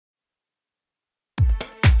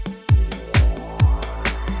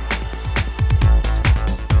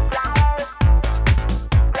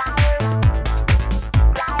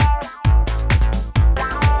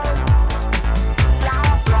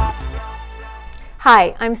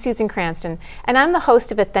Hi, I'm Susan Cranston, and I'm the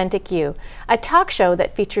host of Authentic You, a talk show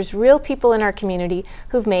that features real people in our community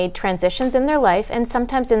who've made transitions in their life and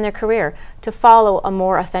sometimes in their career to follow a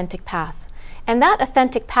more authentic path. And that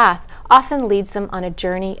authentic path often leads them on a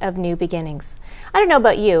journey of new beginnings. I don't know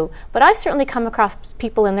about you, but I've certainly come across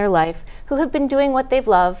people in their life who have been doing what they've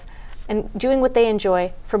loved and doing what they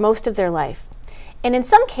enjoy for most of their life. And in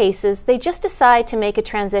some cases, they just decide to make a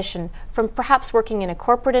transition from perhaps working in a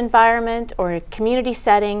corporate environment or a community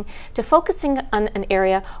setting to focusing on an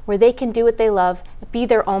area where they can do what they love, be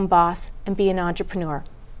their own boss, and be an entrepreneur.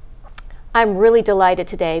 I'm really delighted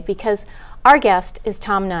today because our guest is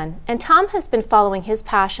Tom Nunn, and Tom has been following his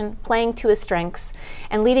passion, playing to his strengths,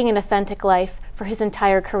 and leading an authentic life for his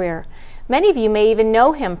entire career. Many of you may even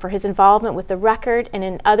know him for his involvement with the Record and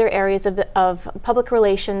in other areas of public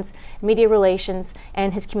relations, media relations,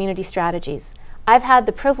 and his community strategies. I've had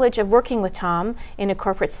the privilege of working with Tom in a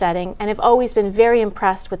corporate setting and have always been very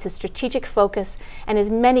impressed with his strategic focus and his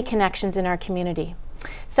many connections in our community.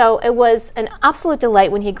 So it was an absolute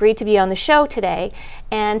delight when he agreed to be on the show today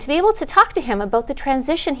and to be able to talk to him about the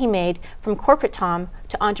transition he made from corporate Tom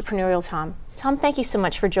to entrepreneurial Tom. Tom, thank you so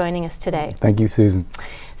much for joining us today. Thank you, Susan.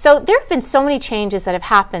 So there have been so many changes that have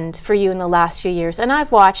happened for you in the last few years, and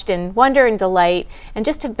I've watched in wonder and delight and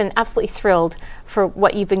just have been absolutely thrilled for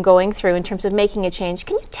what you've been going through in terms of making a change.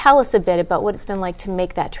 Can you tell us a bit about what it's been like to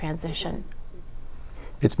make that transition?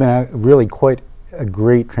 It's been really quite a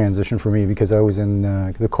great transition for me because I was in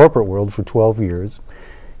the corporate world for 12 years.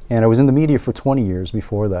 And I was in the media for 20 years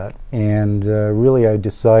before that. And really I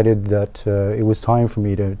decided that it was time for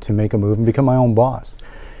me to make a move and become my own boss.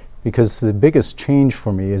 Because the biggest change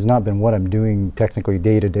for me has not been what I'm doing technically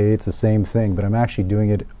day to day, it's the same thing, but I'm actually doing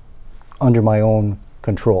it under my own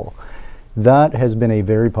control. That has been a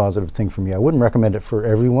very positive thing for me. I wouldn't recommend it for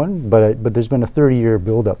everyone, but there's been a 30-year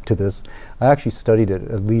build-up to this. I actually studied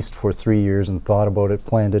it at least for 3 years and thought about it,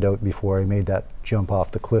 planned it out before I made that jump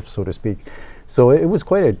off the cliff, so to speak. So it was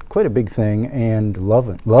quite a big thing, and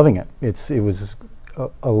loving it. It was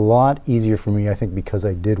a lot easier for me, I think, because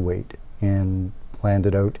I did wait and planned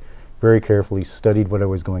it out very carefully, studied what I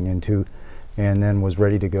was going into, and then was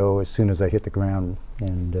ready to go as soon as I hit the ground.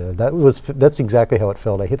 And that's exactly how it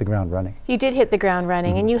felt. I hit the ground running. You did hit the ground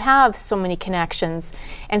running, and you have so many connections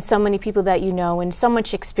and so many people that you know and so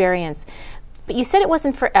much experience. But you said it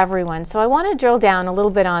wasn't for everyone, so I want to drill down a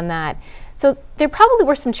little bit on that. So there probably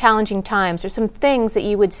were some challenging times or some things that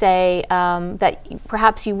you would say that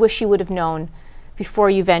perhaps you wish you would have known before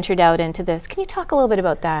you ventured out into this. Can you talk a little bit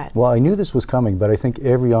about that? Well, I knew this was coming, but I think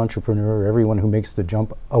every entrepreneur, everyone who makes the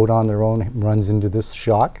jump out on their own runs into this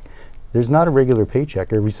shock. There's not a regular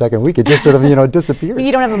paycheck every second week. It just sort of, disappears.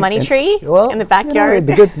 You don't have a money tree in the backyard?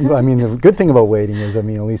 The good thing about waiting is, at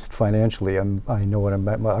least financially, I know what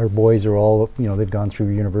our boys are all, they've gone through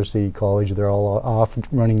university, college, they're all off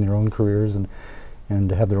running their own careers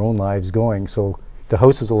and have their own lives going. So the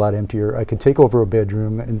house is a lot emptier. I could take over a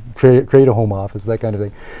bedroom and create a home office, that kind of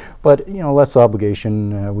thing. But, less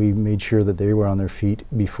obligation. We made sure that they were on their feet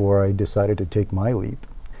before I decided to take my leap.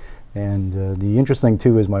 And the interesting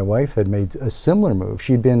too is my wife had made a similar move.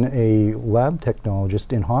 She'd been a lab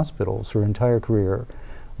technologist in hospitals her entire career,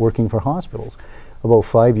 working for hospitals. About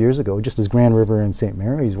 5 years ago, just as Grand River and St.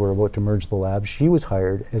 Mary's were about to merge the labs, she was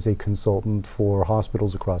hired as a consultant for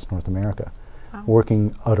hospitals across North America,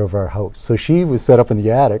 working out of our house. So she was set up in the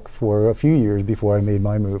attic for a few years before I made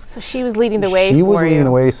my move. So she was leading the way for you. She was leading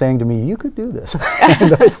the way, saying to me, you could do this.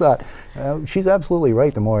 And I thought, she's absolutely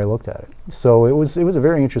right the more I looked at it. So it was a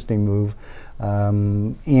very interesting move.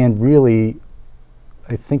 And really,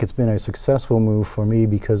 I think it's been a successful move for me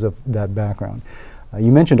because of that background.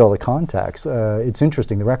 You mentioned all the contacts. It's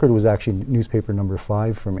interesting. The Record was actually newspaper number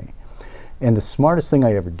 5 for me. And the smartest thing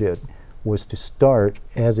I ever did was to start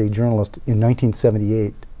as a journalist in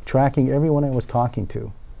 1978, tracking everyone I was talking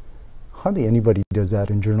to. Hardly anybody does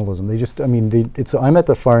that in journalism. They just, I'm at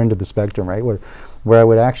the far end of the spectrum, right? Where I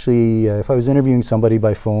would actually, if I was interviewing somebody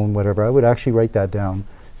by phone, whatever, I would actually write that down,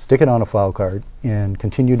 stick it on a file card, and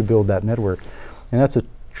continue to build that network. And that's a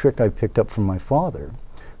trick I picked up from my father,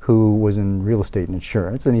 who was in real estate and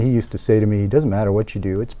insurance, and he used to say to me, it doesn't matter what you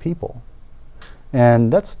do, it's people.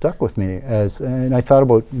 And that stuck with me, and I thought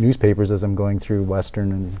about newspapers as I'm going through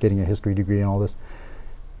Western and getting a history degree and all this.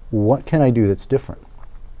 What can I do that's different?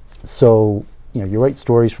 So, you write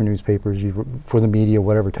stories for newspapers, for the media,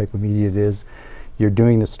 whatever type of media it is, you're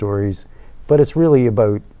doing the stories, but it's really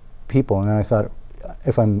about people. And then I thought,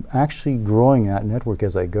 if I'm actually growing that network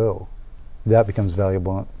as I go, that becomes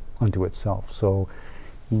valuable unto itself. So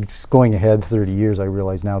just going ahead 30 years, I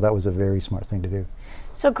realize now that was a very smart thing to do.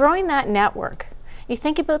 So growing that network, You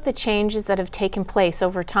think about the changes that have taken place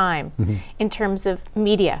over time in terms of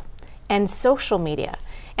media and social media.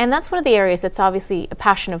 And that's one of the areas that's obviously a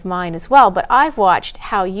passion of mine as well, but I've watched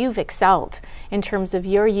how you've excelled in terms of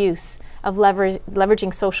your use of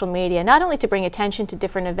leveraging social media, not only to bring attention to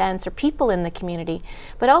different events or people in the community,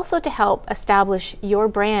 but also to help establish your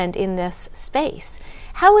brand in this space.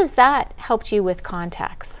 How has that helped you with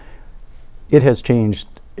contacts? It has changed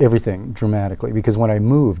everything dramatically, because when I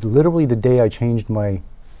moved, literally the day I changed my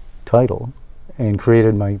title and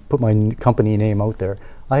put my company name out there,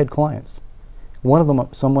 I had clients. One of them,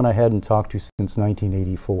 someone I hadn't talked to since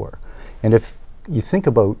 1984. And if you think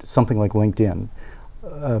about something like LinkedIn,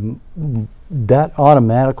 that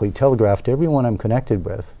automatically telegraphed to everyone I'm connected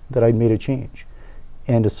with that I'd made a change.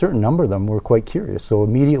 And a certain number of them were quite curious. So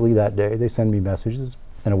immediately that day, they send me messages,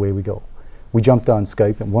 and away we go. We jumped on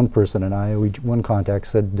Skype, and one person and I, one contact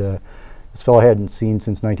said, this fellow I hadn't seen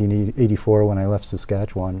since 1984 when I left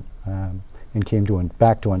Saskatchewan and came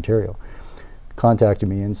back to Ontario, contacted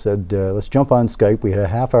me and said, let's jump on Skype. We had a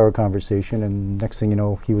half-hour conversation, and next thing you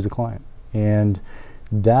know, he was a client. And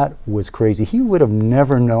that was crazy. He would have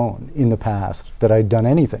never known in the past that I'd done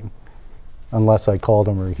anything unless I called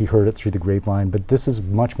him or he heard it through the grapevine. But this is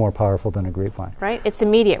much more powerful than a grapevine. Right? It's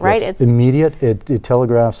immediate, right? It's immediate. It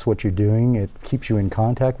telegraphs what you're doing. It keeps you in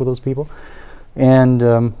contact with those people.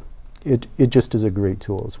 And it just is a great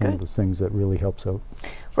tool. It's one of those things that really helps out.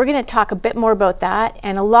 We're going to talk a bit more about that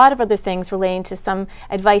and a lot of other things relating to some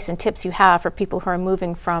advice and tips you have for people who are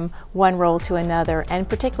moving from one role to another, and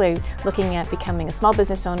particularly looking at becoming a small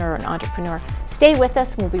business owner or an entrepreneur. Stay with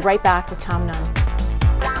us, and we'll be right back with Tom Nunn.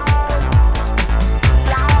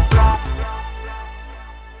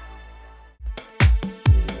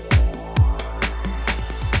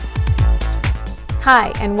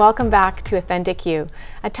 Hi, and welcome back to Authentic You,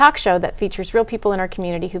 a talk show that features real people in our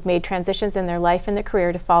community who've made transitions in their life and their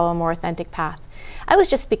career to follow a more authentic path. I was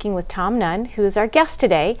just speaking with Tom Nunn, who is our guest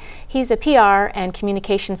today. He's a PR and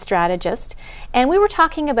communication strategist, and we were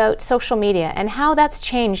talking about social media and how that's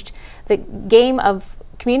changed the game of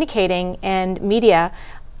communicating and media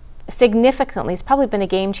significantly. It's probably been a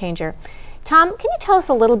game changer. Tom, can you tell us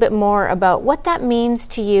a little bit more about what that means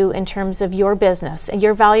to you in terms of your business and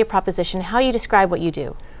your value proposition, how you describe what you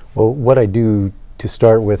do? Well, what I do to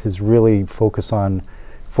start with is really focus on,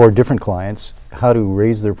 for different clients, how to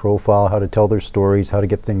raise their profile, how to tell their stories, how to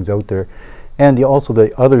get things out there. And also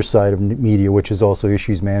the other side of media, which is also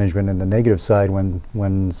issues management, and the negative side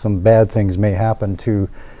when some bad things may happen to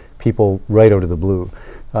people right out of the blue.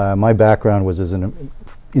 My background was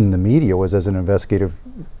in the media was as an investigative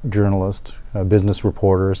journalist, a business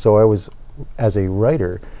reporter, so I was, as a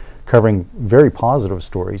writer, covering very positive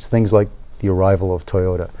stories, things like the arrival of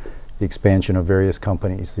Toyota, the expansion of various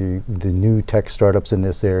companies, the new tech startups in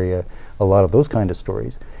this area, a lot of those kind of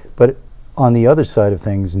stories. But on the other side of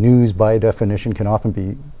things, news by definition can often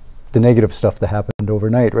be the negative stuff that happened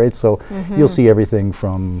overnight, right? So you'll see everything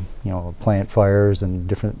from, plant fires and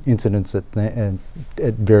different incidents at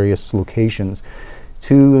various locations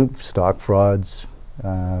to stock frauds,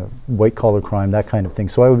 white collar crime, that kind of thing.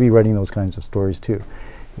 So I would be writing those kinds of stories too.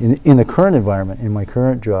 In the current environment, in my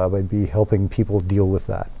current job, I'd be helping people deal with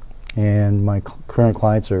that. And my current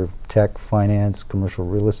clients are tech, finance, commercial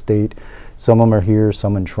real estate. Some of them are here,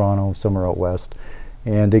 some in Toronto, some are out west.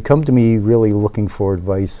 And they come to me really looking for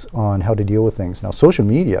advice on how to deal with things. Now, social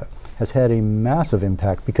media has had a massive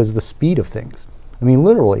impact because of the speed of things. I mean,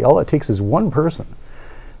 literally, all it takes is one person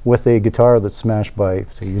with a guitar that's smashed by,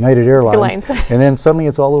 say, United Airlines, and then suddenly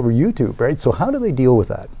it's all over YouTube, right? So how do they deal with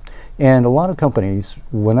that? And a lot of companies,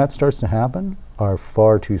 when that starts to happen, are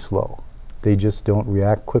far too slow. They just don't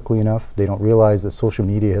react quickly enough. They don't realize that social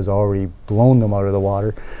media has already blown them out of the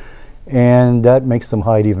water, and that makes them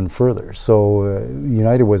hide even further. So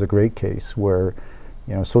United was a great case where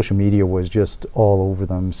social media was just all over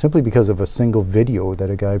them simply because of a single video that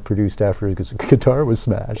a guy produced after his guitar was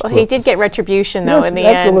smashed. Well, so he did get retribution, though, in the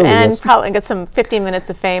end, and probably got some 15 minutes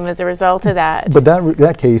of fame as a result of that. But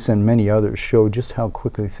that case and many others show just how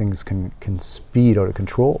quickly things can speed out of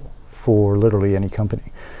control for literally any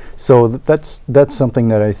company. So that's something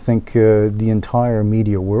that I think the entire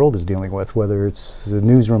media world is dealing with, whether it's the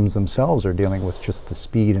newsrooms themselves are dealing with just the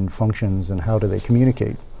speed and functions and how do they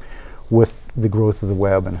communicate with the growth of the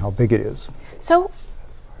web and how big it is. So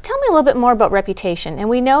tell me a little bit more about reputation. And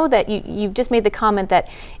we know that you've just made the comment that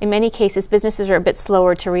in many cases businesses are a bit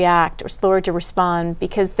slower to react or slower to respond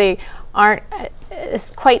because they aren't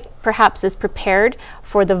quite perhaps as prepared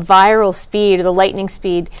for the viral speed or the lightning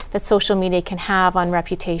speed that social media can have on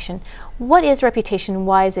reputation. What is reputation?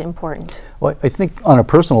 Why is it important? Well, I think on a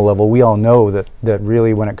personal level, we all know that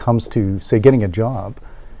really when it comes to, say, getting a job,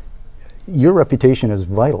 your reputation is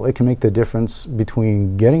vital. It can make the difference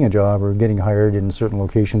between getting a job or getting hired in certain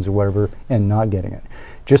locations or whatever and not getting it.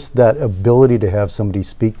 Just that ability to have somebody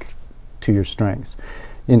speak to your strengths.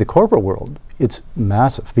 In the corporate world, it's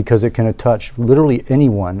massive because it can touch literally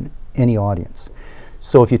anyone, any audience.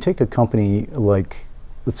 So if you take a company like,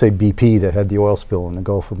 let's say BP, that had the oil spill in the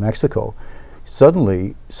Gulf of Mexico,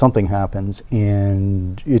 suddenly something happens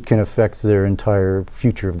and it can affect their entire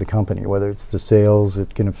future of the company, whether it's the sales,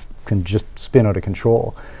 it can just spin out of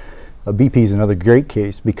control. BP is another great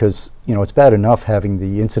case because, you know, it's bad enough having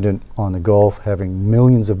the incident on the Gulf, having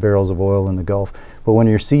millions of barrels of oil in the Gulf, but when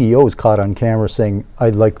your CEO is caught on camera saying,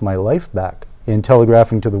 "I'd like my life back," and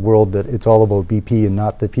telegraphing to the world that it's all about BP and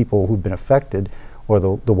not the people who've been affected or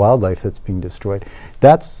the wildlife that's being destroyed,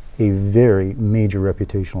 that's a very major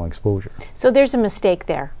reputational exposure. So there's a mistake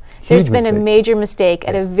there. Huge There's been mistake. a major mistake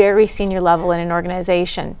at Yes. a very senior level in an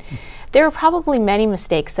organization. There are probably many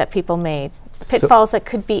mistakes that people made, pitfalls that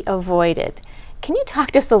could be avoided. Can you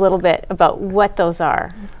talk to us a little bit about what those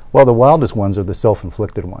are? Well, the wildest ones are the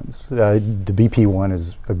self-inflicted ones. The BP one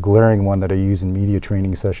is a glaring one that I use in media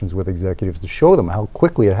training sessions with executives to show them how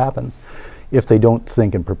quickly it happens if they don't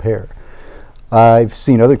think and prepare. I've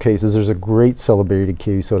seen other cases. There's a great celebrated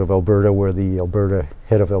case out of Alberta where the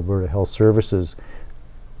head of Alberta Health Services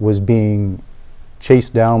was being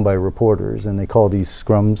chased down by reporters, and they call these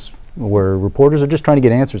scrums where reporters are just trying to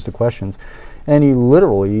get answers to questions. And he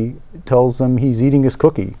literally tells them he's eating his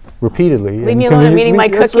cookie repeatedly. Leave me alone, I'm eating my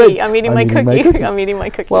That's cookie. right. I'm eating my cookie. I'm eating my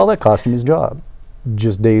cookie. Well, that cost him his job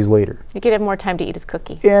just days later. You could have more time to eat his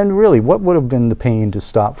cookie. And really, what would have been the pain to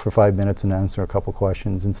stop for 5 minutes and answer a couple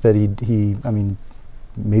questions? Instead, I mean,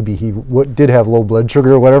 maybe he did have low blood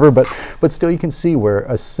sugar or whatever, but still you can see where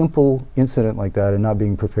a simple incident like that and not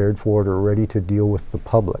being prepared for it or ready to deal with the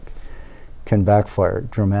public can backfire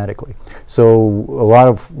dramatically. So a lot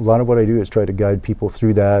of what I do is try to guide people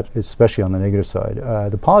through that, especially on the negative side.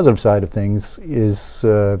 The positive side of things is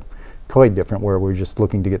quite different, where we're just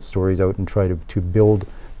looking to get stories out and try to build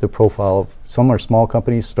the profile of, some are small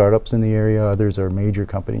companies, startups in the area, others are major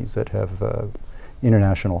companies that have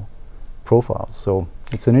international profiles. So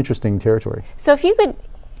it's an interesting territory. So if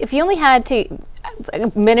you only had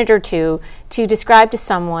a minute or two to describe to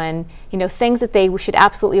someone, you know, things that they should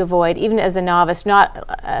absolutely avoid, even as a novice, not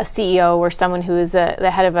a CEO or someone who is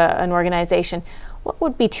the head of an organization, what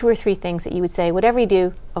would be 2 or 3 things that you would say, whatever you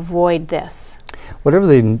do, avoid this? Whatever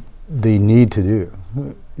they need to do.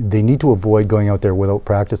 They need to avoid going out there without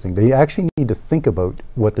practicing. They actually need to think about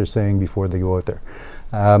what they're saying before they go out there.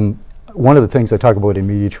 One of the things I talk about in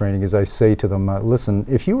media training is I say to them, listen,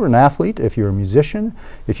 if you were an athlete, if you were a musician,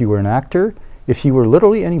 if you were an actor, if you were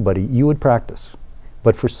literally anybody, you would practice.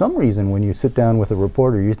 But for some reason, when you sit down with a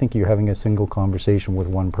reporter, you think you're having a single conversation with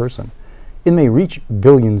one person. It may reach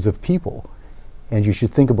billions of people. And you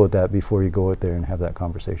should think about that before you go out there and have that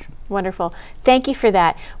conversation. Wonderful. Thank you for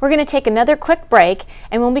that. We're going to take another quick break,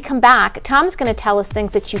 and when we come back, Tom's going to tell us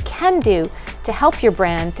things that you can do to help your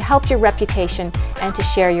brand, to help your reputation, and to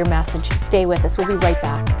share your message. Stay with us. We'll be right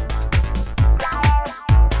back.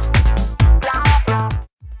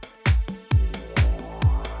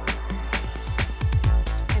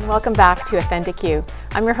 And welcome back to Authentic You.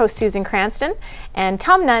 I'm your host, Susan Cranston, and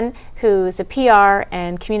Tom Nunn, who's a PR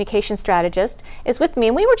and communication strategist, is with me,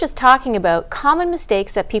 and we were just talking about common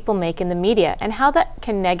mistakes that people make in the media and how that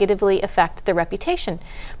can negatively affect their reputation.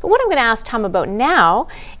 But what I'm going to ask Tom about now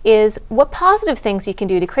is what positive things you can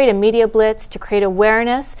do to create a media blitz, to create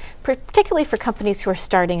awareness, particularly for companies who are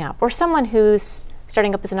starting up, or someone who's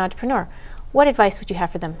starting up as an entrepreneur. What advice would you have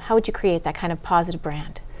for them? How would you create that kind of positive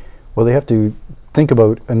brand? Well, they have to think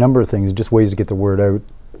about a number of things, just ways to get the word out,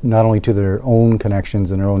 not only to their own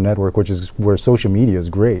connections and their own network, which is where social media is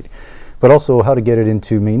great, but also how to get it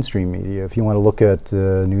into mainstream media. If you want to look at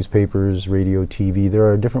newspapers, radio, TV, there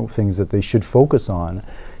are different things that they should focus on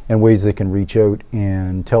and ways they can reach out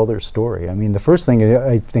and tell their story. I mean, the first thing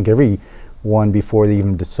I think everyone, before they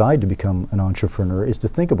even decide to become an entrepreneur, is to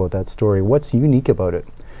think about that story. What's unique about it?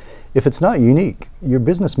 If it's not unique, your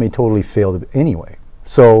business may totally fail anyway.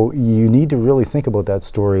 So you need to really think about that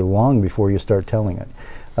story long before you start telling it.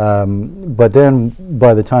 But then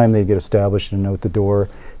by the time they get established and out the door,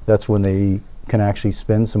 that's when they can actually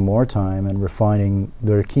spend some more time in refining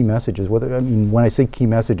their key messages. When I say key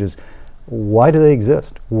messages, why do they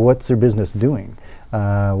exist? What's their business doing?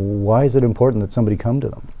 Why is it important that somebody come to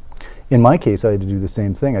them? in my case, I had to do the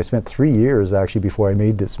same thing. I spent 3 years actually before I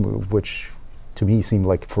made this move, which to me seemed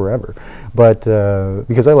like forever, but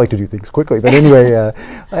because I like to do things quickly. But anyway,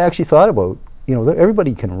 I actually thought about, you know,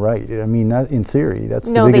 everybody can write. I mean, that, in theory, that's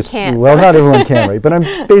the biggest. No, they can't. Well, not everyone can write, but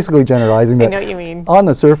I'm basically generalizing that. I know what you mean. On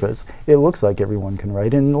the surface, it looks like everyone can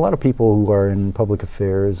write, and a lot of people who are in public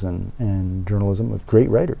affairs and journalism are great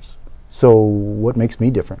writers. So what makes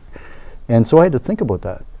me different? And so I had to think about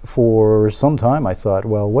that. For some time I thought,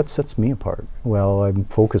 well, what sets me apart? Well, I'm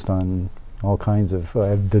focused on all kinds of, I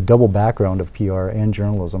have the double background of PR and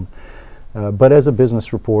journalism. But as a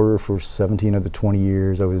business reporter for 17 of the 20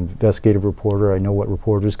 years, I was an investigative reporter. I know what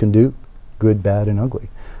reporters can do, good, bad, and ugly.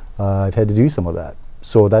 I've had to do some of that.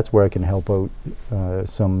 So that's where I can help out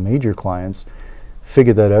some major clients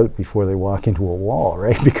figure that out before they walk into a wall,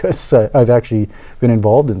 right? Because I've actually been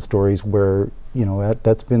involved in stories where, you know,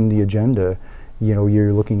 that's been the agenda. You know,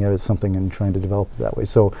 you're looking at it something and trying to develop it that way.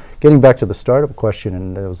 So getting back to the startup question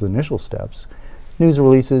and those initial steps, news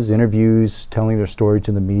releases, interviews, telling their story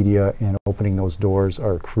to the media, and opening those doors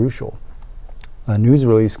are crucial. A news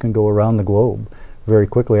release can go around the globe very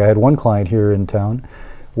quickly. I had one client here in town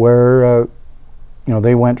where you know,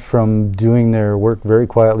 they went from doing their work very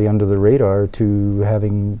quietly under the radar to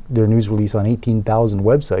having their news release on 18,000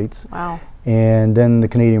 websites. Wow. And then the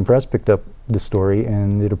Canadian press picked up the story,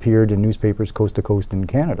 and it appeared in newspapers coast to coast in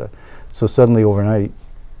Canada. So suddenly overnight,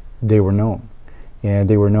 they were known. And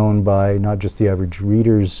they were known by not just the average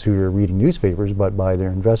readers who are reading newspapers, but by their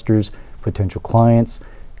investors, potential clients,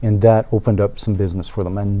 and that opened up some business for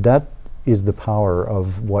them. And that is the power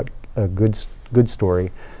of what a good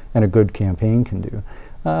story and a good campaign can do.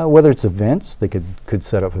 Whether it's events, they could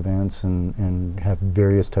set up events and have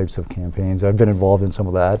various types of campaigns. I've been involved in some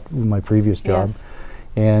of that in my previous job. Yes.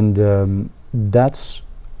 And that's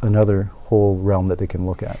another whole realm that they can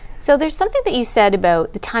look at. So there's something that you said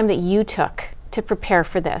about the time that you took to prepare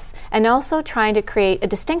for this, and also trying to create a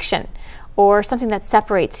distinction or something that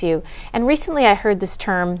separates you. And recently I heard this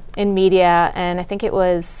term in media, and I think it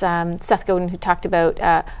was Seth Godin who talked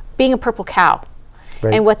about being a purple cow.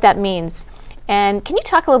 Right. And what that means. And can you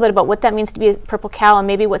talk a little bit about what that means to be a purple cow, and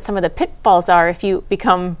maybe what some of the pitfalls are if you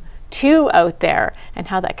become too out there, and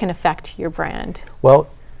how that can affect your brand? Well,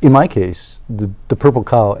 in my case, the purple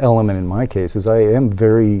cow element in my case is I am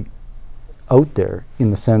very out there in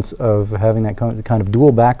the sense of having that kind of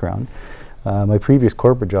dual background. My previous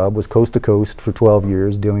corporate job was coast to coast for 12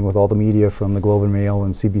 years, dealing with all the media from the Globe and Mail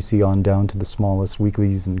and CBC on down to the smallest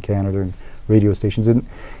weeklies in Canada and radio stations.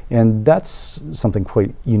 And that's something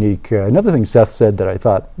quite unique. Another thing Seth said that I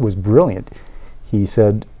thought was brilliant, he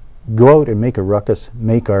said, go out and make a ruckus,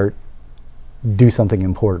 make art, do something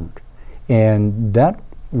important. And that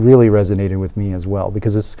really resonated with me as well,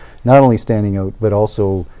 because it's not only standing out, but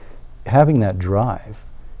also having that drive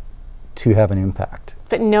to have an impact.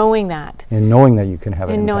 But knowing that. And knowing that you can have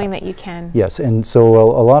an impact. And knowing that you can. Yes, and so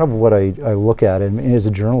a lot of what I look at, and as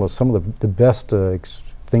a journalist, some of the best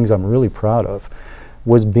things I'm really proud of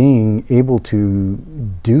was being able to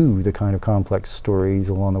do the kind of complex stories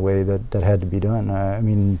along the way that had to be done. I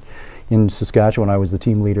mean, in Saskatchewan, I was the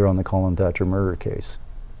team leader on the Colin Thatcher murder case,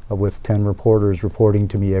 with 10 reporters reporting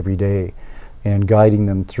to me every day and guiding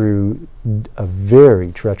them through a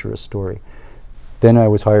very treacherous story. Then I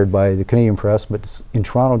was hired by the Canadian Press, but in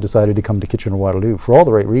Toronto decided to come to Kitchener-Waterloo for all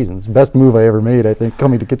the right reasons. Best move I ever made, I think,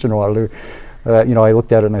 coming to Kitchener-Waterloo. You know, I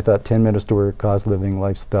looked at it and I thought 10 minutes to work, cost of living,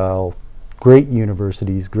 lifestyle, great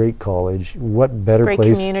universities, great college. What better great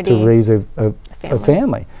place community, to raise a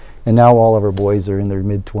family? And now all of our boys are in their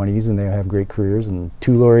mid-20s and they have great careers, and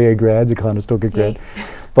 2 Laurier grads, a Conestoga grad.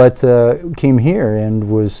 But came here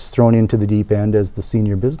and was thrown into the deep end as the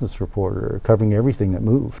senior business reporter, covering everything that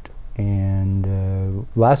moved. And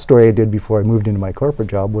last story I did before I moved into my corporate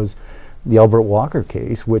job was the Albert Walker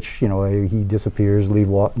case, which, you know, he disappears,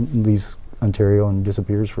 leaves Ontario and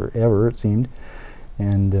disappears forever, it seemed.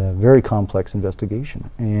 And very complex investigation.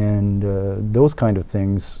 And those kind of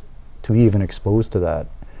things, to be even exposed to that,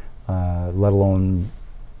 let alone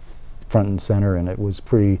front and center, and it was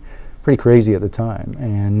pretty crazy at the time,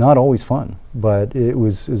 and not always fun, but it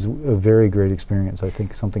was a very great experience. I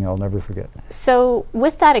think something I'll never forget. So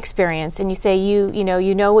with that experience, and you say you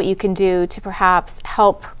know what you can do to perhaps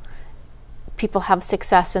help people have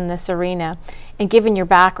success in this arena, and given your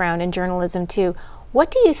background in journalism too, what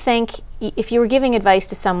do you think, if you were giving advice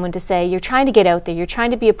to someone to say, you're trying to get out there, you're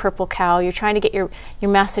trying to be a purple cow, you're trying to get your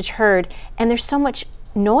message heard, and there's so much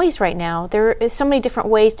noise right now. There is so many different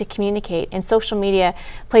ways to communicate, and social media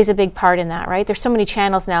plays a big part in that, right? There's so many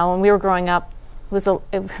channels now. When we were growing up,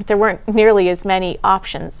 there weren't nearly as many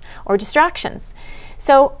options or distractions.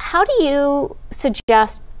 So how do you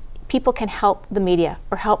suggest people can help the media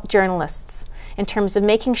or help journalists in terms of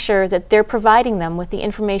making sure that they're providing them with the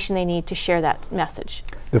information they need to share that message?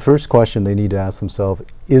 The first question they need to ask themselves,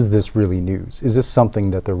 is this really news? Is this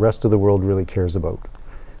something that the rest of the world really cares about?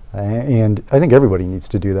 And I think everybody needs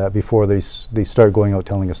to do that before they start going out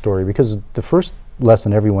telling a story, because the first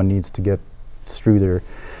lesson everyone needs to get through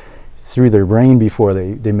their brain before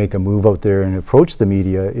they make a move out there and approach the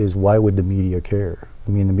media is, why would the media care? I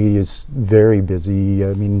mean, the media is very busy.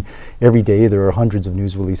 I mean, every day there are hundreds of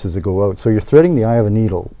news releases that go out. So you're threading the eye of a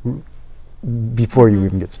needle before you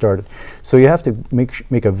even get started. So you have to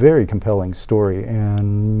make a very compelling story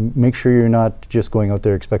and make sure you're not just going out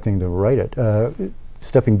there expecting to write it.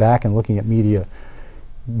 Stepping back and looking at media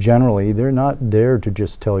generally, they're not there to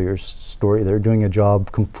just tell your story. They're doing a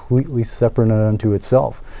job completely separate unto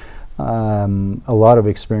itself. A lot of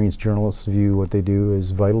experienced journalists view what they do as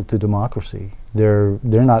vital to democracy. They're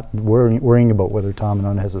not worrying about whether Tom and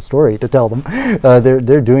Nunn has a story to tell them.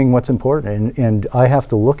 They're doing what's important, and I have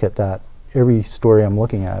to look at that. Every story I'm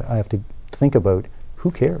looking at, I have to think about, who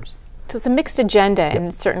cares? So it's a mixed agenda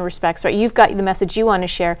in certain respects, right? You've got the message you want to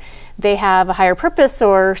share. They have a higher purpose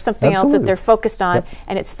or something else that they're focused on,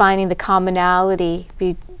 and it's finding the commonality,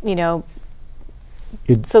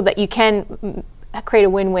 so that you can create a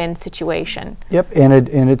win-win situation. Yep, and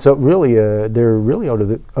it's really they're really out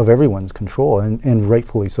of everyone's control, and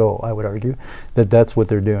rightfully so. I would argue that's what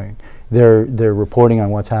they're doing. They're reporting on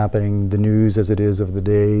what's happening, the news as it is of the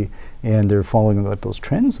day, and they're following what those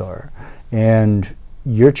trends are. And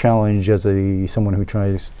your challenge as someone who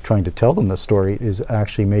trying to tell them the story is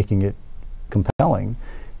actually making it compelling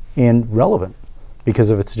and relevant. Because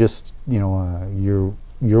if it's just your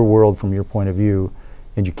world from your point of view,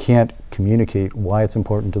 and you can't communicate why it's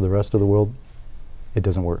important to the rest of the world, it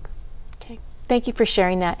doesn't work. Okay, thank you for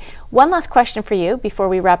sharing that. One last question for you before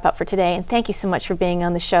we wrap up for today, and thank you so much for being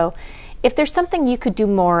on the show. If there's something you could do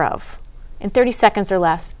more of in 30 seconds or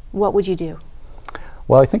less, what would you do?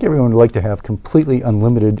 Well, I think everyone would like to have completely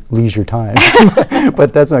unlimited leisure time,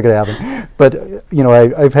 but that's not going to happen. But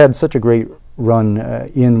I've had such a great run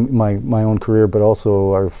in my own career, but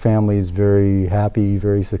also our family's very happy,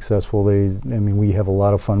 very successful. We have a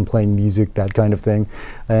lot of fun playing music, that kind of thing,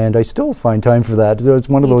 and I still find time for that. So it's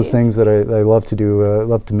one of those things that I love to do. I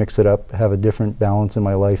love to mix it up, have a different balance in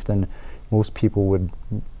my life than most people would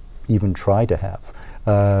even try to have.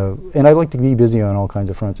 And I like to be busy on all kinds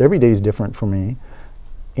of fronts. Every day is different for me.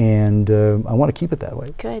 And I want to keep it that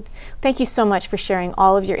way. Good. Thank you so much for sharing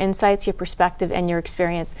all of your insights, your perspective, and your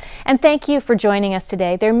experience. And thank you for joining us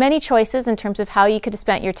today. There are many choices in terms of how you could have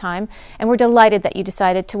spent your time, and we're delighted that you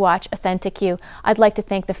decided to watch Authentik You. I'd like to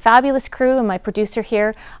thank the fabulous crew and my producer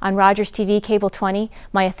here on Rogers TV Cable 20,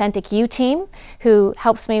 my Authentik You team, who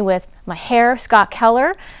helps me with my hair, Scott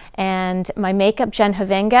Keller, and my makeup, Jen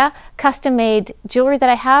Havenga, custom-made jewelry that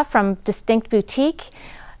I have from Distinct Boutique,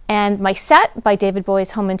 and my set by David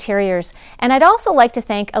Boy's Home Interiors. And I'd also like to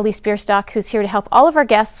thank Elise Bierstock, who's here to help all of our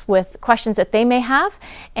guests with questions that they may have.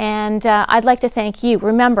 And I'd like to thank you.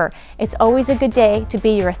 Remember, it's always a good day to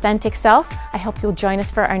be your authentic self. I hope you'll join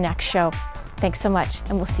us for our next show. Thanks so much,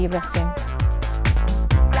 and we'll see you real soon.